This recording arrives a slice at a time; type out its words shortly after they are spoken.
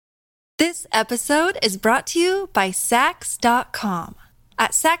This episode is brought to you by Sax.com.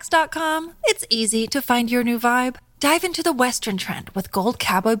 At Sax.com, it's easy to find your new vibe. Dive into the Western trend with gold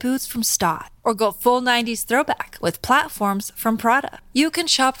cowboy boots from Stott, or go full 90s throwback with platforms from Prada. You can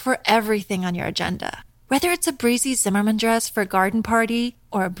shop for everything on your agenda, whether it's a breezy Zimmermann dress for a garden party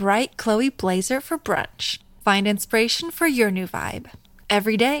or a bright Chloe blazer for brunch. Find inspiration for your new vibe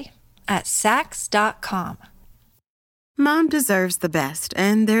every day at Sax.com. Mom deserves the best,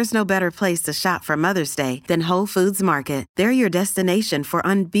 and there's no better place to shop for Mother's Day than Whole Foods Market. They're your destination for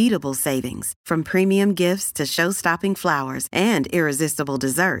unbeatable savings, from premium gifts to show-stopping flowers and irresistible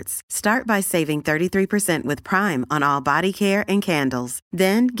desserts. Start by saving 33% with Prime on all body care and candles.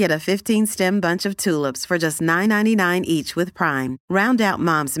 Then get a 15-stem bunch of tulips for just $9.99 each with Prime. Round out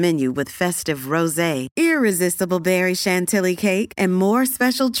Mom's menu with festive rosé, irresistible berry chantilly cake, and more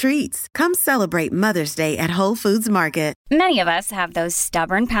special treats. Come celebrate Mother's Day at Whole Foods Market. Many of us have those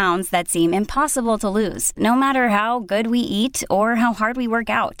stubborn pounds that seem impossible to lose, no matter how good we eat or how hard we work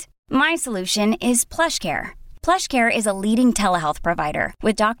out. My solution is PlushCare. PlushCare is a leading telehealth provider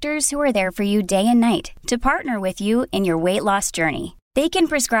with doctors who are there for you day and night to partner with you in your weight loss journey. They can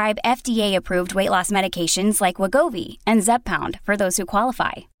prescribe FDA-approved weight loss medications like Wegovy and Zepbound for those who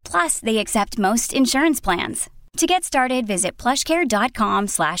qualify. Plus, they accept most insurance plans. To get started, visit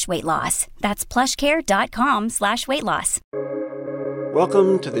plushcare.com/weightloss. That's plushcare.com/weightloss.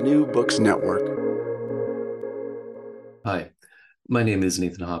 Welcome to the New Books Network. Hi, my name is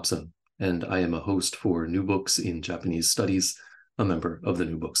Nathan Hobson, and I am a host for New Books in Japanese Studies, a member of the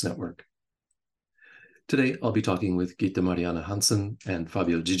New Books Network. Today, I'll be talking with Gitte Marianne Hansen and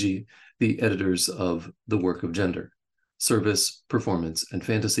Fabio Gygi, the editors of The Work of Gender, Service, Performance, and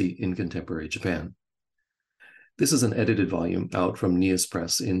Fantasy in Contemporary Japan. This is an edited volume out from NIAS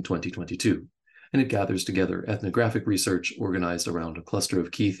Press in 2022, and it gathers together ethnographic research organized around a cluster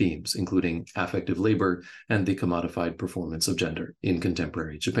of key themes, including affective labor and the commodified performance of gender in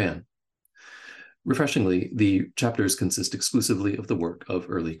contemporary Japan. Refreshingly, the chapters consist exclusively of the work of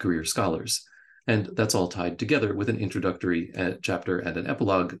early career scholars, and that's all tied together with an introductory chapter and an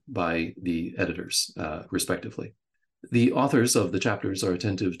epilogue by the editors, respectively. The authors of the chapters are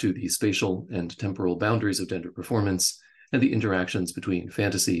attentive to the spatial and temporal boundaries of gender performance and the interactions between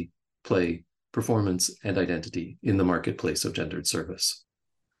fantasy, play, performance, and identity in the marketplace of gendered service.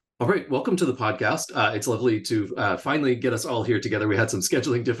 All right, welcome to the podcast. It's lovely to finally get us all here together. We had some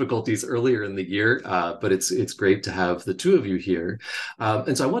scheduling difficulties earlier in the year, but it's great to have the two of you here.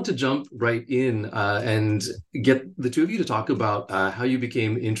 And so I want to jump right in and get the two of you to talk about how you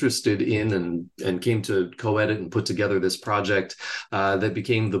became interested in and came to co-edit and put together this project that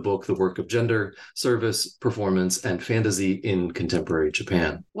became the book, The Work of Gender, Service, Performance, and Fantasy in Contemporary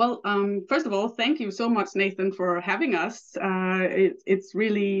Japan. Well, first of all, thank you so much, Nathan, for having us. It's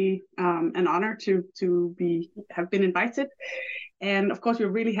really an honor to have been invited, and of course we're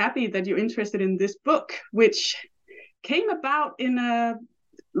really happy that you're interested in this book, which came about in a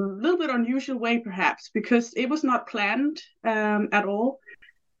little bit unusual way, perhaps, because it was not planned at all.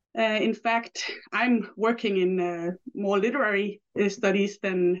 In fact, I'm working in more literary studies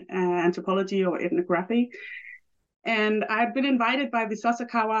than anthropology or ethnography. And I've been invited by the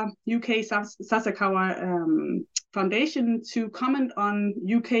UK Sasakawa Foundation to comment on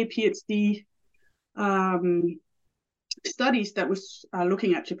UK PhD studies that was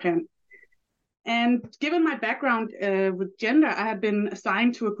looking at Japan. And given my background with gender, I had been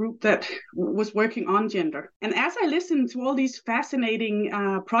assigned to a group that was working on gender. And as I listened to all these fascinating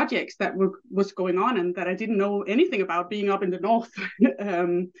projects that was going on and that I didn't know anything about, being up in the north,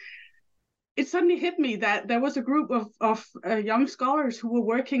 it suddenly hit me that there was a group of young scholars who were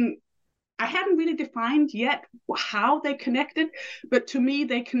working. I hadn't really defined yet how they connected, but to me,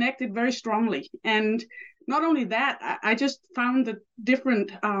 they connected very strongly. And not only that, I just found the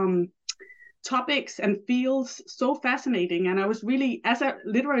different topics and fields so fascinating. And I was really, as a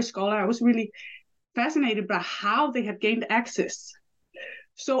literary scholar, I was really fascinated by how they had gained access.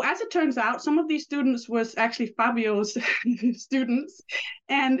 So as it turns out, some of these students was actually Fabio's students,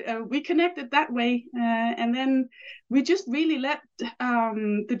 and we connected that way. And then we just really let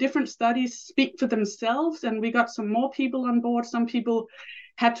the different studies speak for themselves, and we got some more people on board. Some people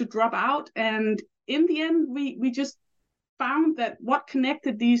had to drop out. And in the end, we just found that what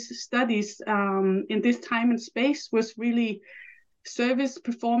connected these studies in this time and space was really service,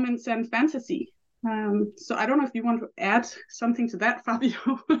 performance, and fantasy. So I don't know if you want to add something to that,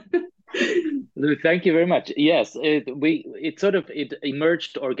 Fabio. Thank you very much. Yes, it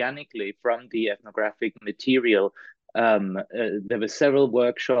emerged organically from the ethnographic material. There were several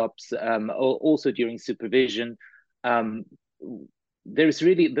workshops, also during supervision. there's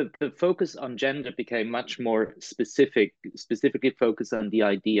really the focus on gender became much more specifically focused on the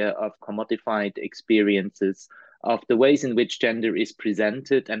idea of commodified experiences, of the ways in which gender is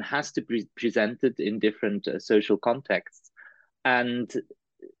presented and has to be presented in different social contexts. And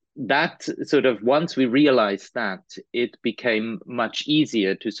that sort of, once we realized that, it became much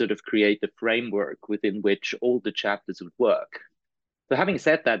easier to sort of create a framework within which all the chapters would work. So having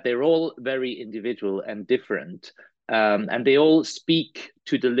said that, they're all very individual and different. And they all speak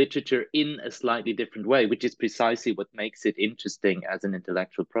to the literature in a slightly different way, which is precisely what makes it interesting as an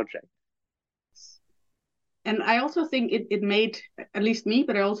intellectual project. And I also think it made, at least me,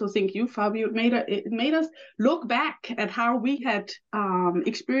 but I also think you, Fabio, it made us look back at how we had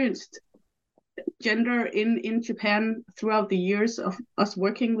experienced gender in Japan throughout the years of us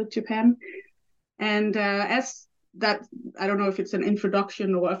working with Japan. And as that, I don't know if it's an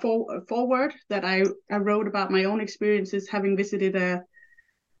introduction or a foreword that I wrote about my own experiences having visited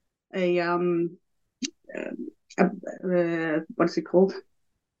what's it called?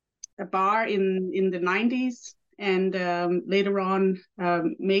 A bar in the 90s, and later on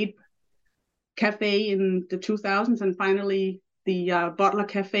made cafe in the 2000s, and finally the Butler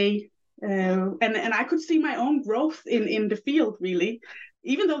Cafe. And I could see my own growth in the field, really.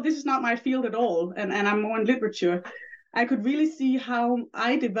 Even though this is not my field at all, and I'm more in literature, I could really see how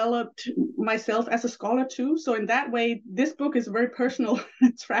I developed myself as a scholar too. So in that way, this book is very personal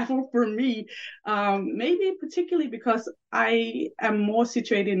travel for me, maybe particularly because I am more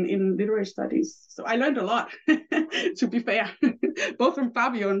situated in literary studies. So I learned a lot, to be fair, both from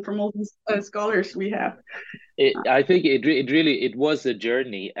Fabio and from all these scholars we have. I think it was a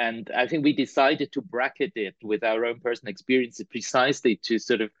journey, and I think we decided to bracket it with our own personal experiences precisely to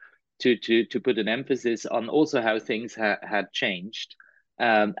sort of to put an emphasis on also how things had changed,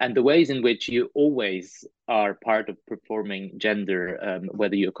 and the ways in which you always are part of performing gender,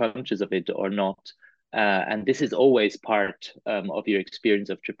 whether you're conscious of it or not. And this is always part of your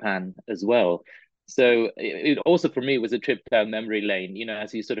experience of Japan as well. So it also, for me, was a trip down memory lane. You know,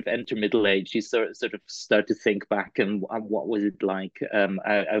 as you sort of enter middle age, you sort of start to think back and what was it like?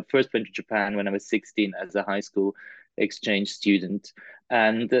 I first went to Japan when I was 16 as a high school exchange student,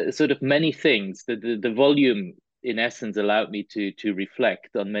 and sort of many things. The volume, in essence, allowed me to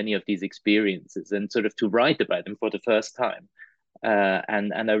reflect on many of these experiences and sort of to write about them for the first time.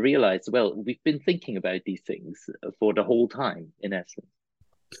 And I realized, well, we've been thinking about these things for the whole time, in essence.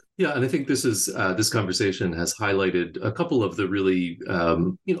 Yeah, and I think this conversation has highlighted a couple of the really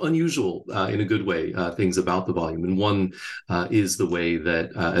unusual, in a good way, things about the volume. And one is the way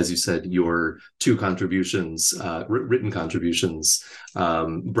that, as you said, your two contributions, written contributions,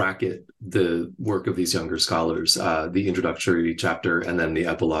 bracket the work of these younger scholars, the introductory chapter and then the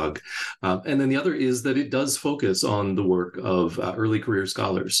epilogue. And then the other is that it does focus on the work of early career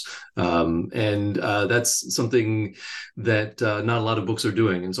scholars. And that's something that not a lot of books are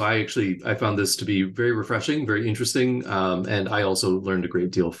doing. And so I found this to be very refreshing, very interesting, and I also learned a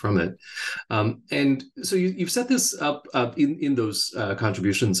great deal from it. And so you've set this up in those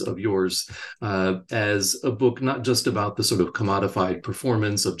contributions of yours as a book not just about the sort of commodified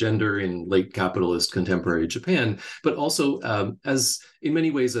performance of gender in late capitalist contemporary Japan, but also as in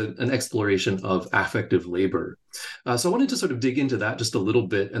many ways an exploration of affective labor. So I wanted to sort of dig into that just a little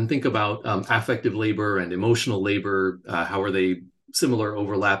bit and think about affective labor and emotional labor. How are they similar,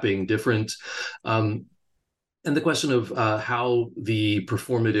 overlapping, different? And the question of how the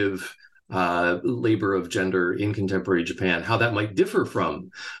performative labor of gender in contemporary Japan, how that might differ from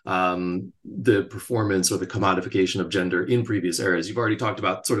the performance or the commodification of gender in previous eras. You've already talked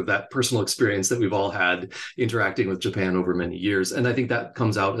about sort of that personal experience that we've all had interacting with Japan over many years. And I think that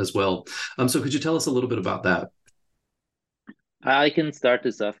comes out as well. So could you tell us a little bit about that? I can start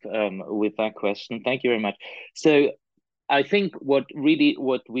this off with that question. Thank you very much. So I think what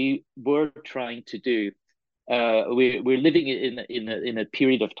we were trying to do, we're living in a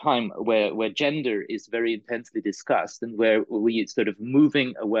period of time where gender is very intensely discussed, and where we sort of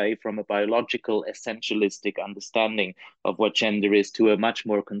moving away from a biological essentialistic understanding of what gender is to a much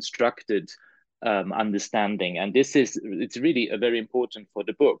more constructed understanding. And it's really a very important for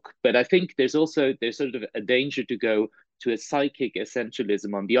the book. But I think there's sort of a danger to go to a psychic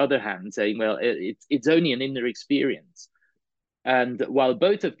essentialism on the other hand, saying, well, it's only an inner experience. And while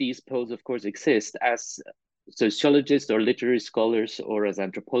both of these poles, of course, exist, as sociologists or literary scholars or as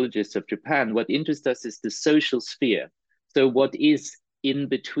anthropologists of Japan, what interests us is the social sphere. So what is in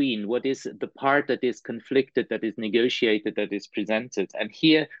between? What is the part that is conflicted, that is negotiated, that is presented? And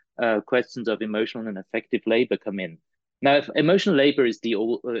here questions of emotional and affective labor come in. Now, if emotional labor is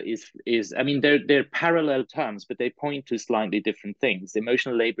I mean, they're parallel terms, but they point to slightly different things.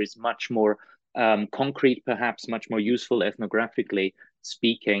 Emotional labor is much more concrete, perhaps much more useful ethnographically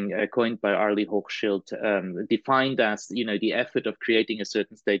speaking, coined by Arlie Hochschild, defined as, the effort of creating a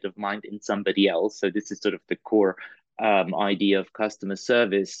certain state of mind in somebody else. So this is sort of the core idea of customer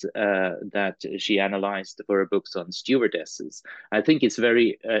service that she analyzed for her books on stewardesses. I think it's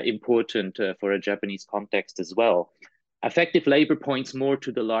very important for a Japanese context as well. Affective labor points more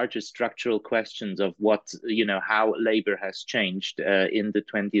to the larger structural questions of how labor has changed in the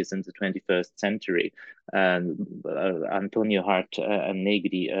 20th and the 21st century. Antonio Hart and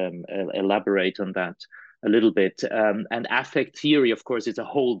Negri elaborate on that a little bit. And affect theory, of course, is a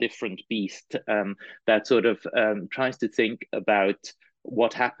whole different beast that sort of tries to think about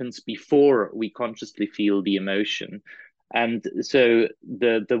what happens before we consciously feel the emotion. And so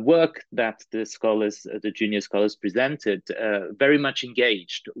the work that the junior scholars presented, very much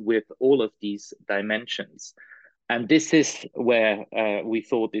engaged with all of these dimensions. And this is where we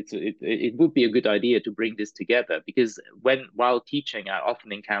thought it would be a good idea to bring this together, because while teaching, I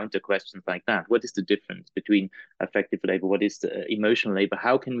often encounter questions like that. What is the difference between affective labor? What is the emotional labor?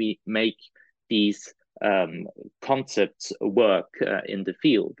 How can we make these concepts work in the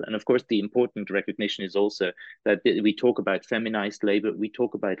field? And of course, the important recognition is also that we talk about feminized labor, we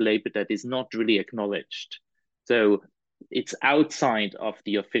talk about labor that is not really acknowledged. So it's outside of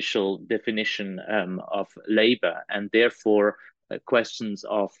the official definition of labor, and therefore questions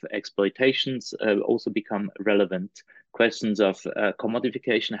of exploitations also become relevant. Questions of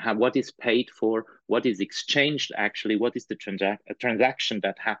commodification, what is paid for, what is exchanged actually, what is the transaction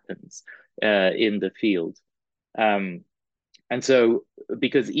that happens in the field. And so,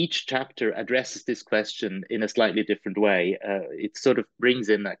 because each chapter addresses this question in a slightly different way, it sort of brings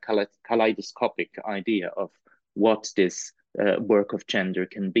in a kaleidoscopic idea of what this work of gender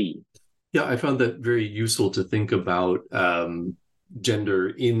can be. Yeah, I found that very useful to think about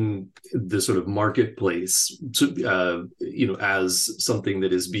gender in the sort of marketplace, as something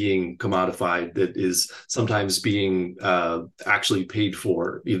that is being commodified, that is sometimes being actually paid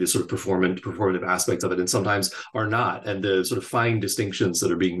for, the sort of performative aspects of it, and sometimes are not, and the sort of fine distinctions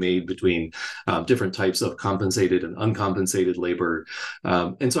that are being made between different types of compensated and uncompensated labor.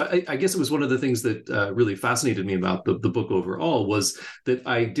 And so I guess it was one of the things that really fascinated me about the book overall was that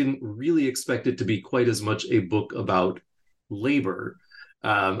I didn't really expect it to be quite as much a book about labor.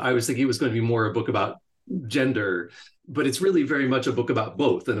 I was thinking it was going to be more a book about gender, but it's really very much a book about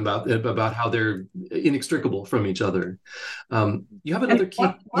both, and about how they're inextricable from each other. You have another key.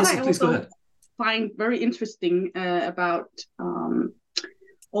 Yes, please go ahead. Find very interesting about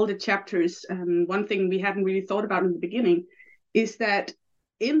all the chapters, and one thing we hadn't really thought about in the beginning is that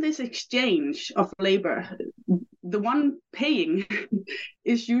in this exchange of labor, the one paying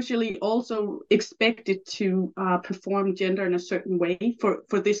is usually also expected to perform gender in a certain way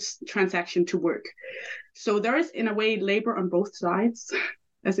for this transaction to work. So there is, in a way, labor on both sides,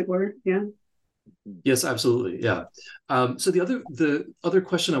 as it were. Yeah. Yes, absolutely. Yeah. So the other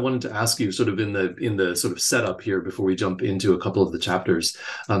question I wanted to ask you, sort of in the sort of setup here before we jump into a couple of the chapters,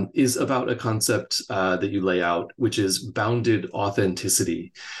 is about a concept that you lay out, which is bounded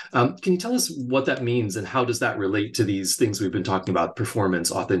authenticity. Can you tell us what that means, and how does that relate to these things we've been talking about: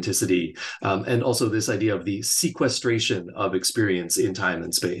 performance, authenticity, and also this idea of the sequestration of experience in time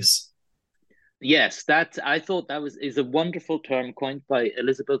and space? Yes, I thought is a wonderful term coined by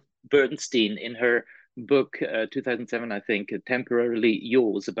Elizabeth Bernstein in her book 2007, I think, Temporarily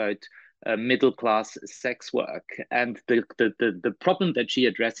Yours, about middle-class sex work. And the problem that she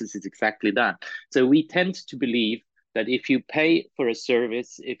addresses is exactly that. So we tend to believe that if you pay for a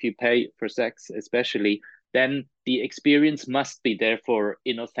service, if you pay for sex especially, then the experience must be therefore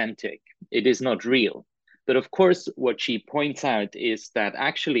inauthentic. It is not real. But of course, what she points out is that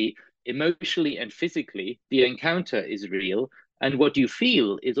actually, emotionally and physically, the encounter is real, and what you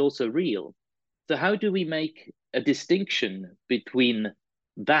feel is also real. So how do we make a distinction between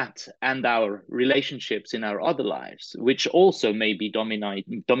that and our relationships in our other lives, which also may be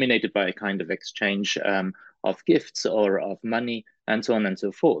dominated by a kind of exchange of gifts or of money, and so on and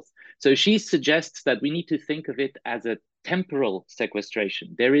so forth? So she suggests that we need to think of it as a temporal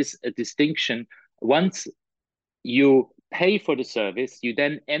sequestration. There is a distinction. Once you pay for the service, you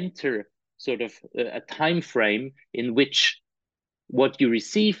then enter sort of a time frame in which what you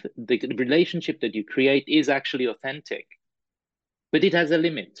receive, the relationship that you create, is actually authentic. But it has a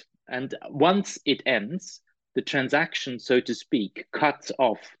limit. And once it ends, the transaction, so to speak, cuts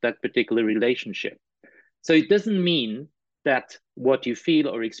off that particular relationship. So it doesn't mean that what you feel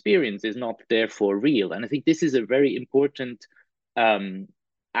or experience is not therefore real. And I think this is a very important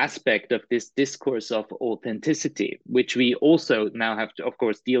aspect of this discourse of authenticity, which we also now have to, of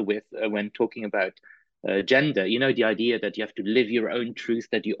course, deal with when talking about gender. You know, the idea that you have to live your own truth,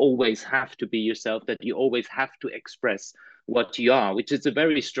 that you always have to be yourself, that you always have to express what you are, which is a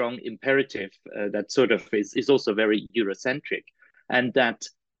very strong imperative that sort of is also very Eurocentric, and that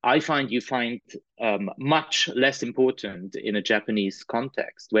you find much less important in a Japanese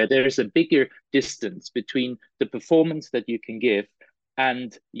context, where there's a bigger distance between the performance that you can give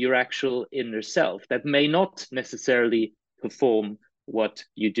and your actual inner self that may not necessarily perform what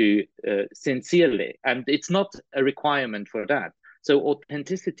you do sincerely. And it's not a requirement for that. So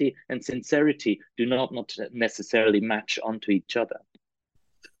authenticity and sincerity do not necessarily match onto each other.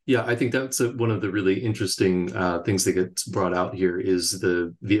 Yeah, I think that's one of the really interesting things that gets brought out here is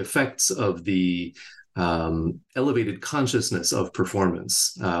the effects of the elevated consciousness of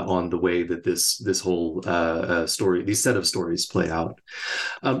performance on the way that this whole story, these set of stories play out.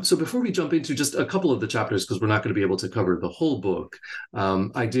 So before we jump into just a couple of the chapters, because we're not going to be able to cover the whole book,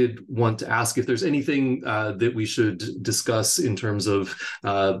 I did want to ask if there's anything that we should discuss in terms of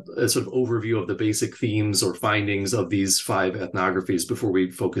a sort of overview of the basic themes or findings of these 5 ethnographies before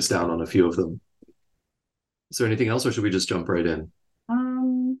we focus down on a few of them. Is there anything else, or should we just jump right in?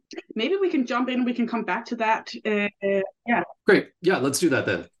 Maybe we can jump in. We can come back to that. Yeah. Great. Yeah, let's do that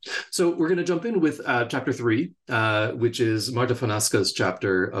then. So we're going to jump in with chapter 3, which is Marta Fanaska's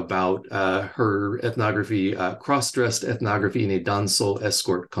chapter about her ethnography, cross-dressed ethnography in a danso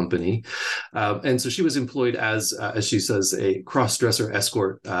escort company. And so she was employed as she says, a cross-dresser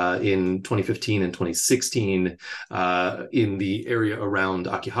escort in 2015 and 2016 in the area around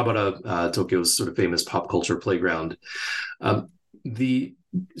Akihabara, Tokyo's sort of famous pop culture playground.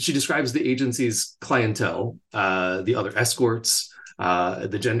 She describes the agency's clientele, the other escorts,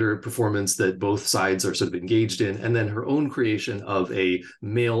 the gender performance that both sides are sort of engaged in, and then her own creation of a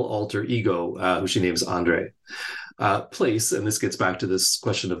male alter ego, who she names Andre. Place, and this gets back to this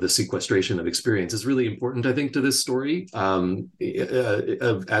question of the sequestration of experience, is really important, I think, to this story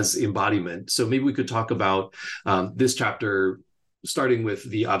as embodiment. So maybe we could talk about this chapter, starting with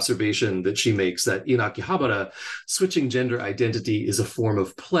the observation that she makes that in Akihabara, switching gender identity is a form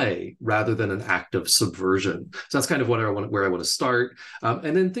of play rather than an act of subversion. So that's kind of where I want to start.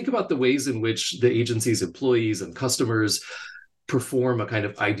 And then think about the ways in which the agency's employees and customers perform a kind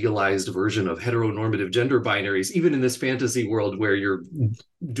of idealized version of heteronormative gender binaries, even in this fantasy world where you're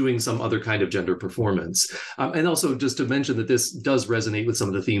doing some other kind of gender performance. And also just to mention that this does resonate with some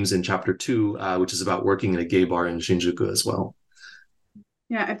of the themes in chapter 2, which is about working in a gay bar in Shinjuku as well.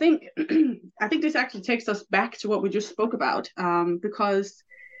 Yeah, I think this actually takes us back to what we just spoke about, because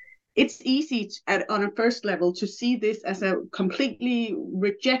it's easy on a first level to see this as a completely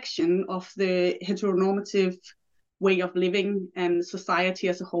rejection of the heteronormative way of living and society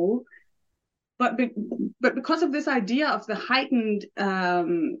as a whole. But because of this idea of the heightened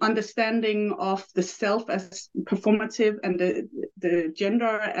understanding of the self as performative and the gender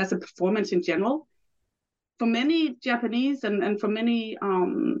as a performance in general, for many Japanese and for many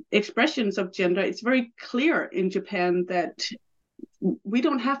expressions of gender, it's very clear in Japan that we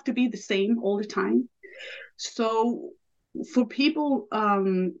don't have to be the same all the time. So for people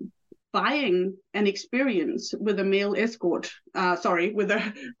buying an experience with a male escort, with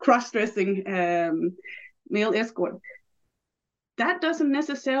a cross-dressing male escort, that doesn't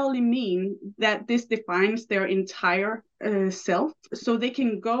necessarily mean that this defines their entire self. So they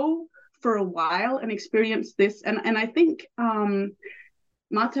can go for a while and experience this. And I think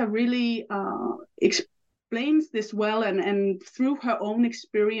Marta really explains this well and through her own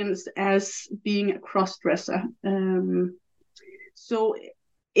experience as being a cross-dresser. So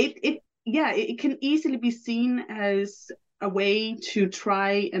it can easily be seen as a way to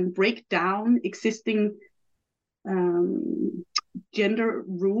try and break down existing gender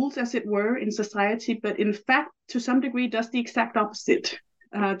rules, as it were, in society, but in fact, to some degree, does the exact opposite.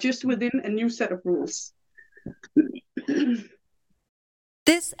 Just within a new set of rules.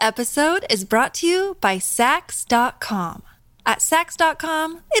 This episode is brought to you by Saks.com. At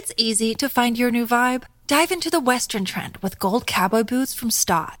Saks.com, it's easy to find your new vibe. Dive into the Western trend with gold cowboy boots from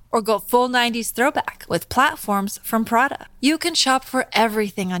Stott, or go full 90s throwback with platforms from Prada. You can shop for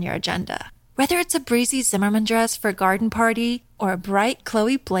everything on your agenda, whether it's a breezy Zimmermann dress for a garden party or a bright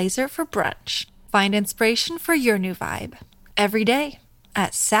Chloe blazer for brunch. Find inspiration for your new vibe every day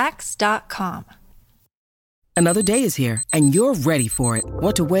at Saks.com. Another day is here, and you're ready for it.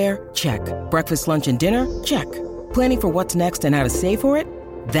 What to wear? Check. Breakfast, lunch, and dinner? Check. Planning for what's next and how to save for it?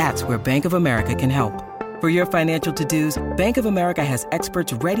 That's where Bank of America can help. For your financial to-dos, Bank of America has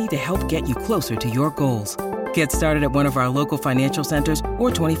experts ready to help get you closer to your goals. Get started at one of our local financial centers or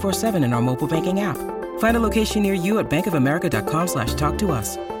 24/7 in our mobile banking app. Find a location near you at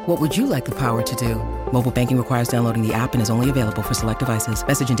bankofamerica.com/talktous. What would you like the power to do? Mobile banking requires downloading the app and is only available for select devices.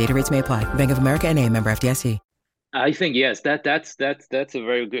 Message and data rates may apply. Bank of America N.A., member FDIC. I think yes, that's a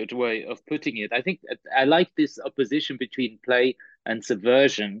very good way of putting it. I think I like this opposition between play and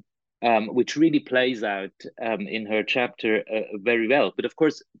subversion, which really plays out in her chapter very well. But of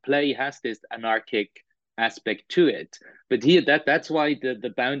course, play has this anarchic aspect to it. But here, that's why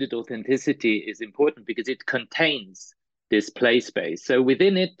the bounded authenticity is important, because it contains this play space. So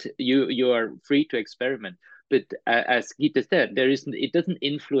within it, you are free to experiment. But as Gitte said, it doesn't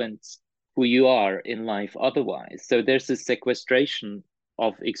influence who you are in life otherwise. So there's a sequestration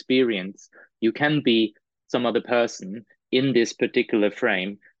of experience. You can be some other person in this particular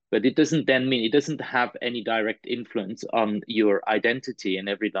frame, but it doesn't then mean it doesn't have any direct influence on your identity in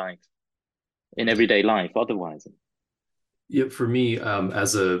everyday life otherwise. Yeah, for me,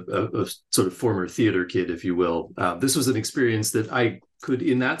 as a sort of former theater kid, if you will, this was an experience that I could,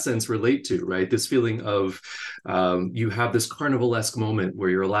 in that sense, relate to, right? This feeling of you have this carnivalesque moment where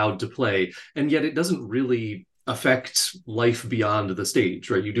you're allowed to play, and yet it doesn't really affect life beyond the stage,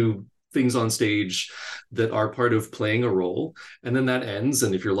 right? You do things on stage that are part of playing a role, and then that ends,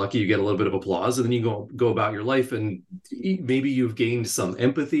 and if you're lucky you get a little bit of applause, and then you go about your life, and maybe you've gained some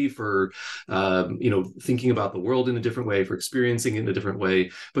empathy for thinking about the world in a different way, for experiencing it in a different way.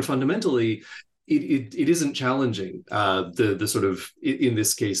 But fundamentally it isn't challenging the sort of, in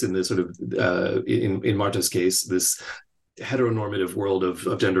this case, in the sort of in Marta's case, this heteronormative world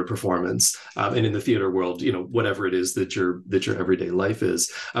of gender performance, and in the theater world, whatever it is that your everyday life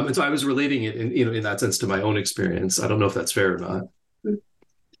is. And so I was relating it in that sense to my own experience. I don't know if that's fair or not.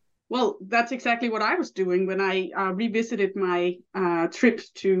 Well, that's exactly what I was doing when I revisited my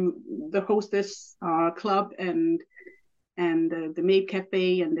trips to the Hostess Club and the Maid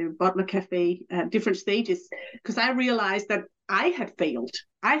Cafe and the Butler Cafe at different stages, because I realized that I had failed.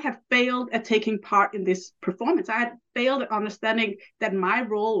 I had failed at taking part in this performance. I had failed at understanding that my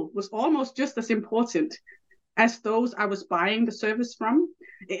role was almost just as important as those I was buying the service from.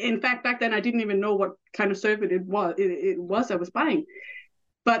 In fact, back then I didn't even know what kind of service it was I was buying.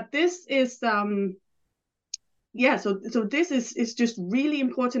 But this is so this is just really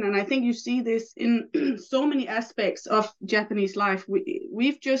important, and I think you see this in so many aspects of Japanese life.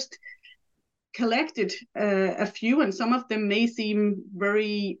 We've just collected a few, and some of them may seem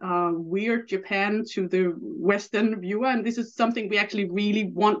very weird Japan to the Western viewer, and this is something we actually really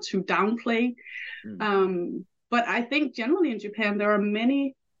want to downplay. But I think generally in Japan there are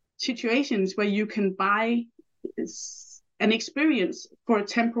many situations where you can buy an experience for a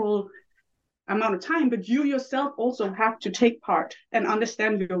temporal amount of time, but you yourself also have to take part and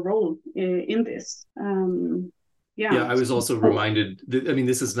understand your role in this. Yeah, I was also reminded that,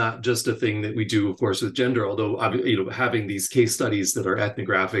 this is not just a thing that we do, of course, with gender, although, having these case studies that are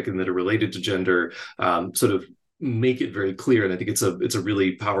ethnographic and that are related to gender sort of make it very clear. And I think it's a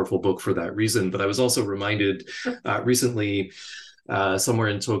really powerful book for that reason. But I was also reminded recently, somewhere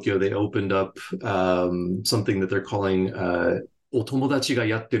in Tokyo, they opened up something that they're calling Otomodachi ga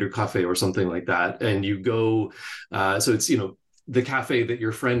yatteru cafe or something like that. And you go, so it's, the cafe that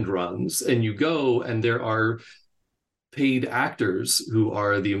your friend runs, and you go, and there are paid actors who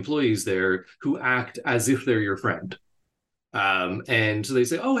are the employees there who act as if they're your friend. And so they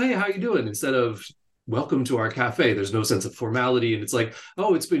say, "Oh, hey, how you doing?" Instead of "Welcome to our cafe." There's no sense of formality. And it's like,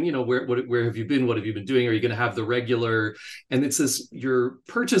 "Oh, it's been, where have you been? What have you been doing? Are you going to have the regular?" And it says you're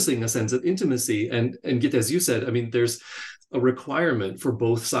purchasing a sense of intimacy. And Gitte, as you said, there's a requirement for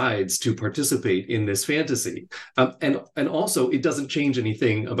both sides to participate in this fantasy. And also, it doesn't change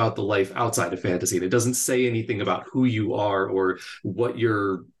anything about the life outside of fantasy. And it doesn't say anything about who you are or what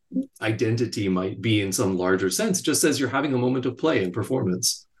your identity might be in some larger sense. It just says you're having a moment of play and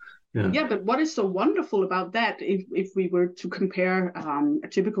performance. Yeah, but what is so wonderful about that, if we were to compare a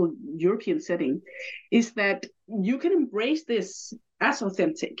typical European setting, is that you can embrace this as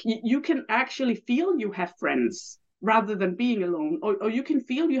authentic. You can actually feel you have friends rather than being alone, or you can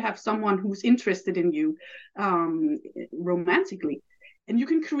feel you have someone who's interested in you romantically, and you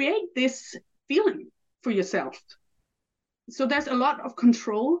can create this feeling for yourself. So there's a lot of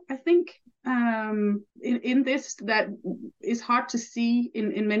control, I think, in this that is hard to see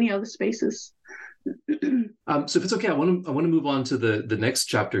in many other spaces. So if it's okay, I want to move on to the next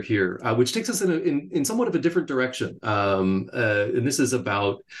chapter here, which takes us in somewhat of a different direction. And this is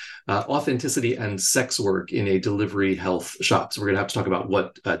about authenticity and sex work in a delivery health shop. So we're going to have to talk about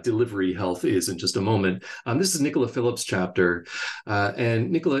what delivery health is in just a moment. This is Nicola Phillips' chapter,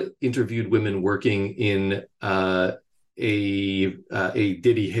 and Nicola interviewed women working in a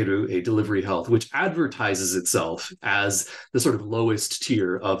Dediheru, a delivery health, which advertises itself as the sort of lowest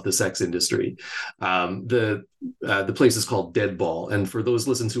tier of the sex industry. The place is called Deadball, and for those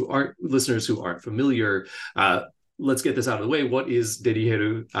listeners who aren't familiar, let's get this out of the way. What is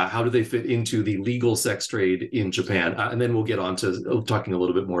Dediheru? How do they fit into the legal sex trade in Japan? And then we'll get on to talking a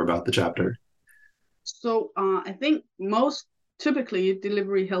little bit more about the chapter. So I think most typically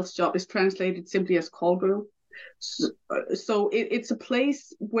delivery health job is translated simply as call girl. So it's a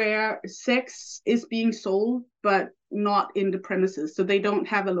place where sex is being sold, but not in the premises. So they don't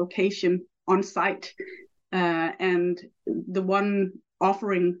have a location on site. And the one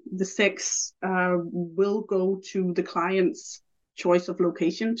offering the sex will go to the client's choice of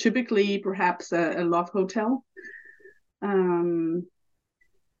location, typically perhaps a love hotel.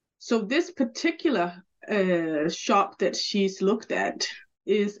 So this particular shop that she's looked at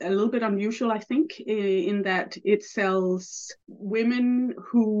is a little bit unusual, I think, in that it sells women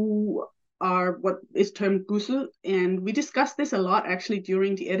who are what is termed busu. And we discussed this a lot actually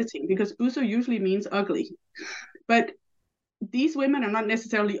during the editing, because busu usually means ugly. But these women are not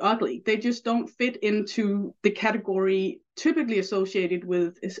necessarily ugly. They just don't fit into the category typically associated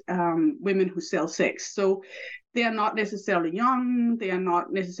with women who sell sex. So they are not necessarily young, they are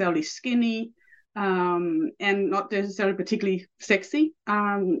not necessarily skinny, and not necessarily particularly sexy.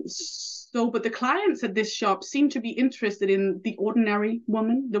 But the clients at this shop seem to be interested in the ordinary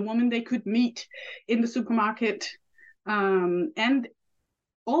woman, the woman they could meet in the supermarket. And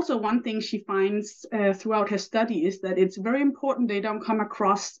also one thing she finds throughout her study is that it's very important they don't come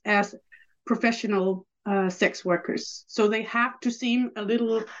across as professional sex workers. So they have to seem a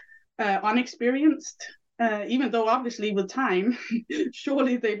little unexperienced, even though obviously with time,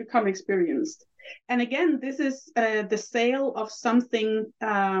 surely they become experienced. And again, this is the sale of something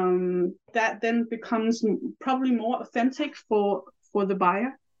that then becomes probably more authentic for the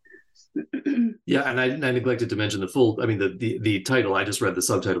buyer. Yeah, and I neglected to mention the title. I just read the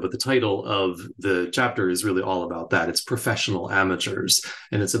subtitle, but the title of the chapter is really all about that. It's Professional Amateurs,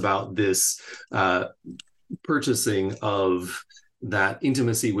 and it's about this purchasing of that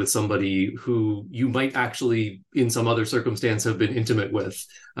intimacy with somebody who you might actually, in some other circumstance, have been intimate with,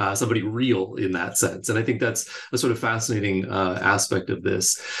 somebody real in that sense. And I think that's a sort of fascinating aspect of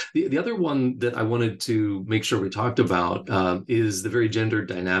this. The other one that I wanted to make sure we talked about is the very gendered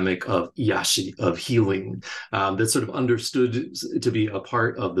dynamic of iashi, of healing, that's sort of understood to be a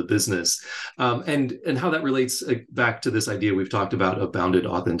part of the business, and how that relates back to this idea we've talked about of bounded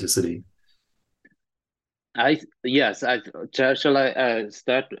authenticity. Shall I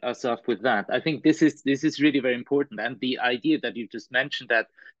start us off with that? I think this is really very important, and the idea that you just mentioned, that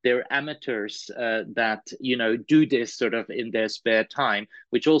they're amateurs that do this sort of in their spare time,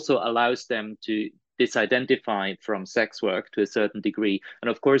 which also allows them to disidentify from sex work to a certain degree.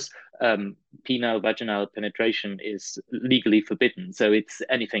 And of course, penile vaginal penetration is legally forbidden, so it's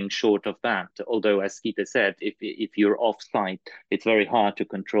anything short of that. Although, as Gitte said, if you're off-site, it's very hard to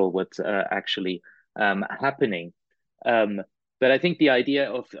control what's actually happening. But I think the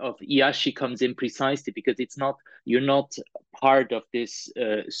idea of iashi comes in precisely because you're not part of this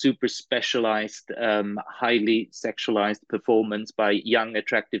super specialized, highly sexualized performance by a young,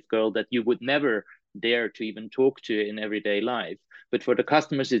 attractive girl that you would never dare to even talk to in everyday life. But for the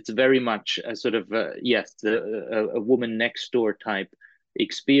customers, it's very much a sort of, a woman next door type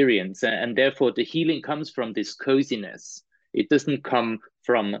experience. And therefore, the healing comes from this coziness. It doesn't come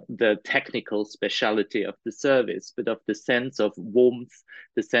from the technical speciality of the service, but of the sense of warmth,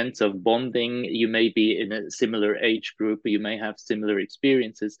 the sense of bonding. You may be in a similar age group, you may have similar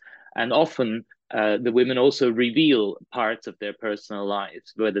experiences. And often the women also reveal parts of their personal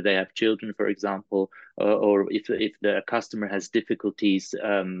lives, whether they have children, for example, or if the customer has difficulties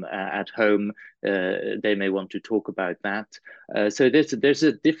at home, they may want to talk about that. So there's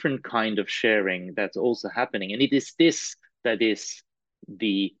a different kind of sharing that's also happening. And it is this that is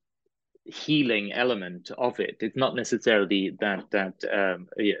the healing element of it. It's not necessarily that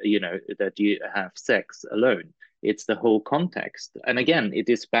you have sex alone. It's the whole context. And again, it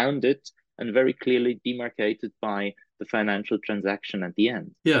is bounded and very clearly demarcated by the financial transaction at the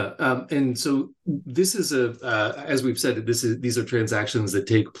end. Yeah, and so this is as we've said, these are transactions that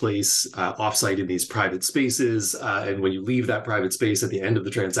take place offsite in these private spaces, and when you leave that private space at the end of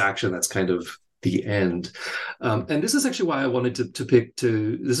the transaction, that's kind of the end. And this is actually why I wanted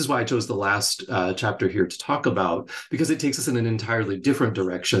this is why I chose the last chapter here to talk about, because it takes us in an entirely different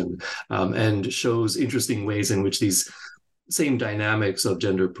direction and shows interesting ways in which these same dynamics of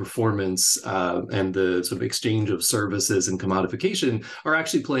gender performance and the sort of exchange of services and commodification are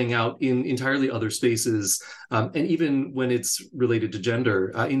actually playing out in entirely other spaces, and even when it's related to gender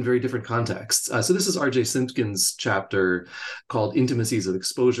in very different contexts. So this is R.J. Simpkin's chapter called Intimacies of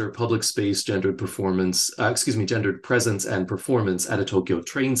Exposure, Public Space, Gendered Presence and Performance at a Tokyo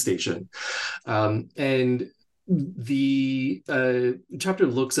Train Station. And the chapter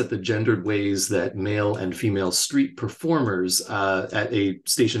looks at the gendered ways that male and female street performers at a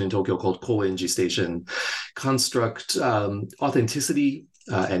station in Tokyo called Koenji Station construct authenticity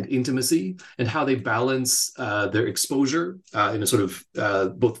and intimacy, and how they balance their exposure in a sort of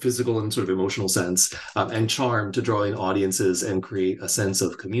both physical and sort of emotional sense, and charm to draw in audiences and create a sense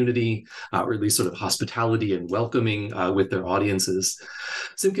of community, or at least sort of hospitality and welcoming with their audiences.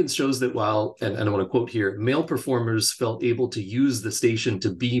 Simpkins shows that while, and I want to quote here, male performers felt able to use the station to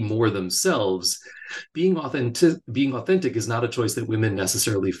be more themselves, being authentic is not a choice that women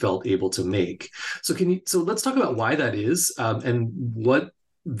necessarily felt able to make. So let's talk about why that is, and what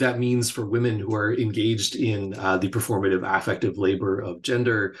that means for women who are engaged in the performative affective labor of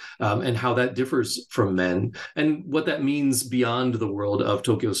gender, and how that differs from men, and what that means beyond the world of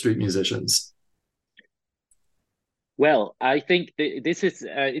Tokyo street musicians. Well, I think this is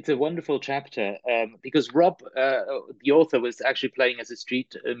it's a wonderful chapter because Rob, the author, was actually playing as a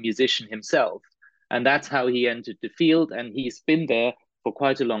street musician himself. And that's how he entered the field. And he's been there for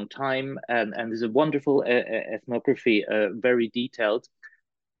quite a long time. And there's a wonderful ethnography, very detailed.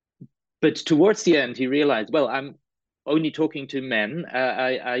 But towards the end, he realized, well, I'm only talking to men.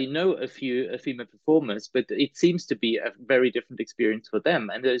 I know a few female performers, but it seems to be a very different experience for them.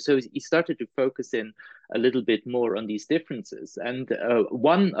 And so he started to focus in a little bit more on these differences. And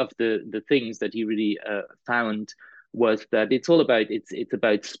one of the things that he really found was that it's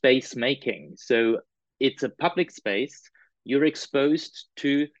about space making. So it's a public space. You're exposed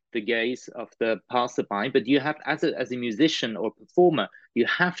to the gaze of the passerby, but you have, as a musician or performer, you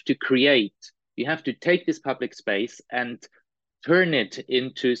have to take this public space and turn it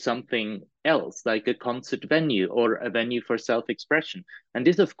into something else, like a concert venue or a venue for self-expression. And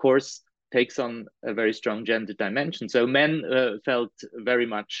this, of course, takes on a very strong gender dimension. So men felt very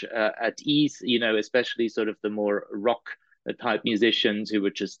much at ease, especially sort of the more rock type musicians who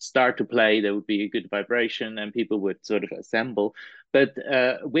would just start to play. There would be a good vibration and people would sort of assemble. But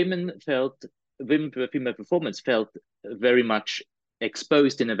female performance felt very much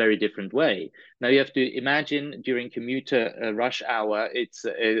exposed in a very different way. Now you have to imagine during commuter rush hour, it's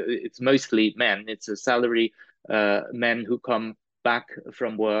mostly men. It's a salary men who come back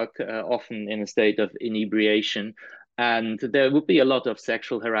from work, often in a state of inebriation. And there would be a lot of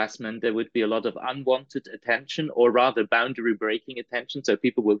sexual harassment. There would be a lot of unwanted attention, or rather boundary breaking attention. So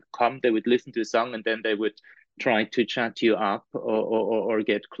people would come, they would listen to a song, and then they would try to chat you up or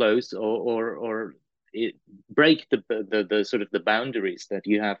get close or break the sort of the boundaries that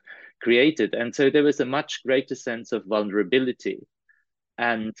you have created. And so there was a much greater sense of vulnerability.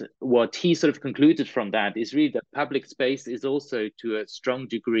 And what he sort of concluded from that is really that public space is also to a strong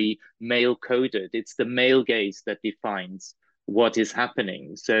degree male coded. It's the male gaze that defines what is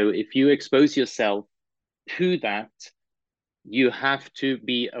happening. So if you expose yourself to that, you have to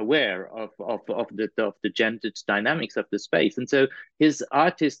be aware of the gendered dynamics of the space. And so his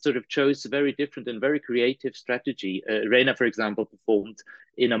artist sort of chose a very different and very creative strategy. Reina, for example, performed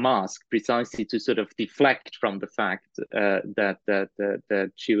in a mask precisely to sort of deflect from the fact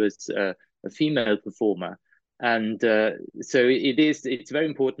that she was a female performer. And so it's very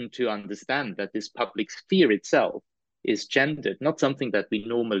important to understand that this public sphere itself is gendered, not something that we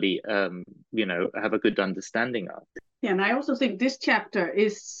normally have a good understanding of. Yeah, and I also think this chapter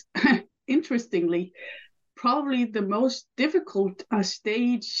is, interestingly, probably the most difficult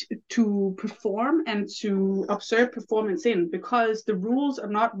stage to perform and to observe performance in, because the rules are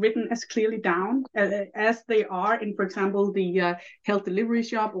not written as clearly down as they are in, for example, the health delivery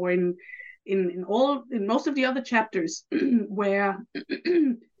shop, or in most of the other chapters where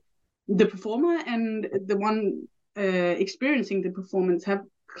the performer and the one experiencing the performance have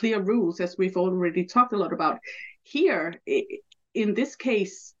clear rules, as we've already talked a lot about. Here, in this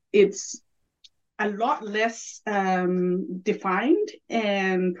case, it's a lot less defined,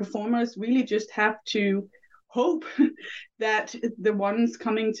 and performers really just have to hope that the ones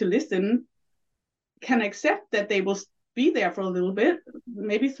coming to listen can accept that they will be there for a little bit,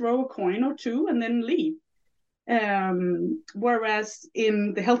 maybe throw a coin or two and then leave. Whereas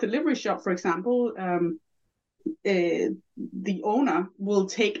in the health delivery shop, for example, the owner will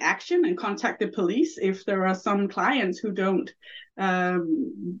take action and contact the police if there are some clients who don't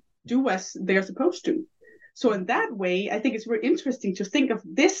do as they're supposed to. So in that way, I think it's very interesting to think of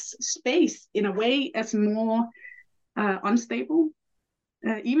this space in a way as more unstable,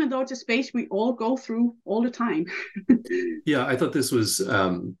 even though it's a space we all go through all the time. Yeah, I thought this was,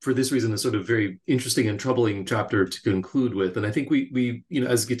 for this reason, a sort of very interesting and troubling chapter to conclude with. And I think we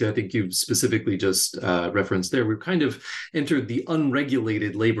as Gitte, I think you've specifically just referenced there, we've kind of entered the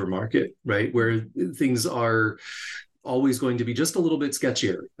unregulated labor market, right? Where things are always going to be just a little bit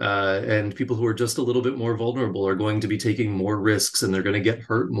sketchier, and people who are just a little bit more vulnerable are going to be taking more risks, and they're going to get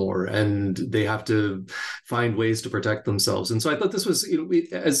hurt more, and they have to find ways to protect themselves. And so I thought this was,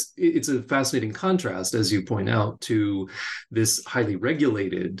 as it's a fascinating contrast, as you point out, to this highly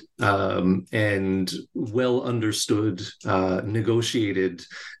regulated and well understood, negotiated,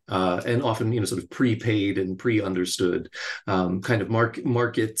 and often, sort of prepaid and pre-understood kind of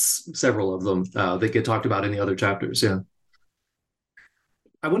markets, several of them that get talked about in the other chapters. Yeah.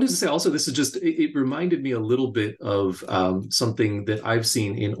 I wanted to say also, this is just, it reminded me a little bit of something that I've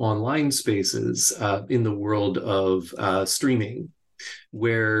seen in online spaces in the world of streaming,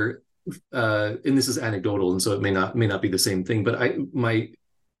 where, and this is anecdotal, and so it may not be the same thing, but my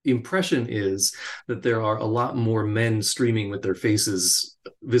impression is that there are a lot more men streaming with their faces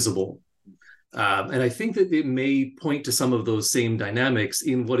visible. And I think that it may point to some of those same dynamics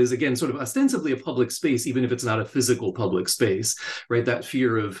in what is, again, sort of ostensibly a public space, even if it's not a physical public space, right? That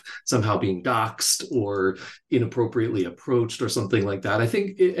fear of somehow being doxxed or inappropriately approached or something like that. I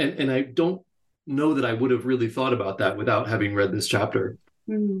think, and I don't know that I would have really thought about that without having read this chapter.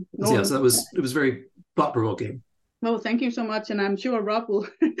 So it was very thought-provoking. Well, thank you so much, and I'm sure Rob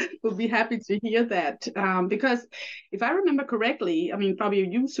will be happy to hear that. Because if I remember correctly, I mean, Fabio,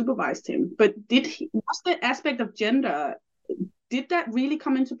 you supervised him, but was the aspect of gender, did that really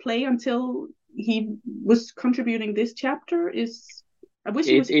come into play until he was contributing this chapter? I wish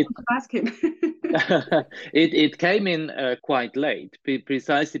you was able to ask him. It came in quite late,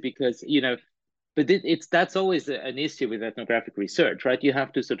 precisely because but that's always an issue with ethnographic research, right? You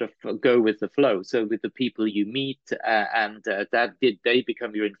have to sort of go with the flow. So with the people you meet, they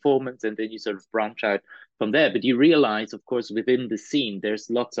become your informants, and then you sort of branch out from there. But you realize, of course, within the scene, there's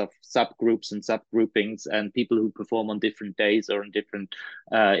lots of subgroups and subgroupings, and people who perform on different days or on different,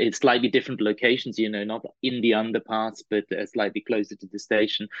 slightly different locations. Not in the underpass, but slightly closer to the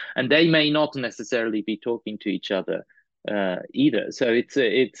station, and they may not necessarily be talking to each other either. So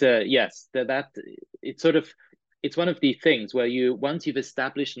it's one of the things where once you've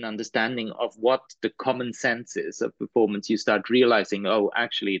established an understanding of what the common sense is of performance, you start realizing,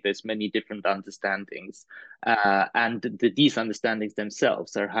 actually there's many different understandings, and these understandings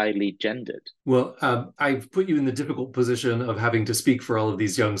themselves are highly gendered. Well, I've put you in the difficult position of having to speak for all of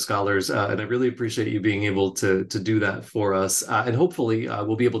these young scholars, and I really appreciate you being able to do that for us. And hopefully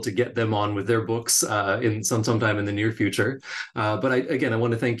we'll be able to get them on with their books in sometime in the near future. But I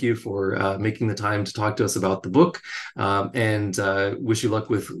want to thank you for making the time to talk to us about the book, and wish you luck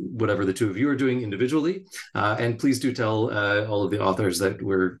with whatever the two of you are doing individually. And please do tell all of the authors that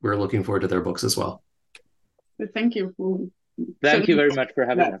we're looking forward to their books as well. Thank you. Thank you very much for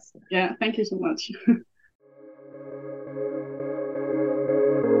having us. Yeah, thank you so much.